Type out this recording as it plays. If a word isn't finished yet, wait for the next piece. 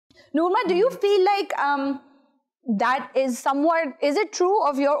Noormah, do you feel like that is somewhat, is it true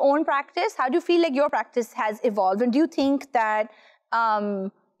of your own practice? How do you feel like your practice has evolved? And do you think that,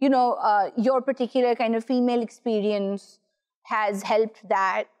 your particular kind of female experience has helped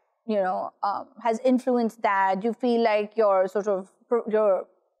that, has influenced that? Do you feel like your your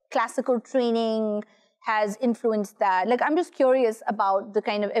classical training has influenced that? Like, I'm just curious about the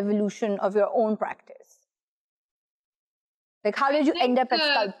kind of evolution of your own practice. Like, how did you end up at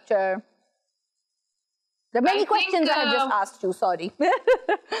sculpture? There are many questions I have just asked you, sorry.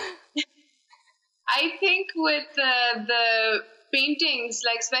 I think with the paintings,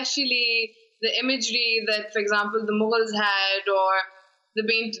 like especially the imagery that, for example, the Mughals had, or the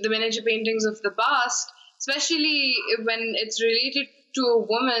miniature paintings of the past, especially when it's related to a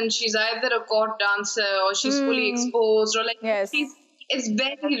woman, she's either a court dancer or she's fully exposed, or like it's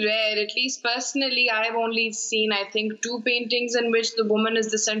very rare. At least personally, I've only seen, I think, 2 paintings in which the woman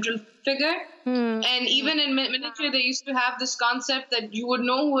is the central figure. And even in miniature, they used to have this concept that you would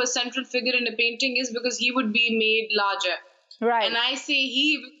know who a central figure in a painting is because he would be made larger. Right. And I say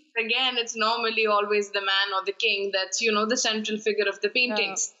he, again, it's normally always the man or the king that's, the central figure of the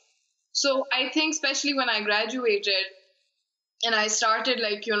paintings. So I think especially when I graduated, and I started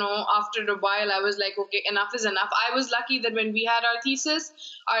after a while, I was like, okay, enough is enough. I was lucky that when we had our thesis,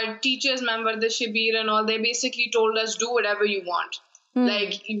 our teachers, member the Shibir and all, they basically told us, do whatever you want.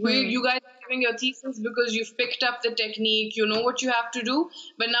 Like, you guys are giving your thesis because you've picked up the technique, you know what you have to do.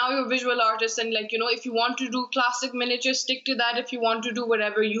 But now you're visual artists and if you want to do classic miniature, stick to that. If you want to do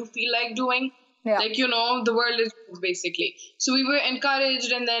whatever you feel like doing, the world is basically. So we were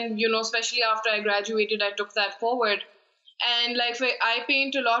encouraged, and then, especially after I graduated, I took that forward. And I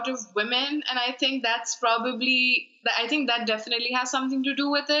paint a lot of women, and I think that's that definitely has something to do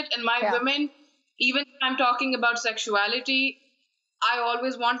with it. And my women, even if I'm talking about sexuality, I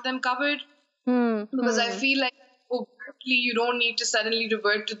always want them covered because I feel like you don't need to suddenly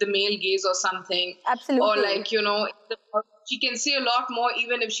revert to the male gaze or something. Absolutely. Or she can say a lot more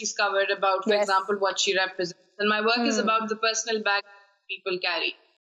even if she's covered about, for example, what she represents. And my work is about the personal bag people carry.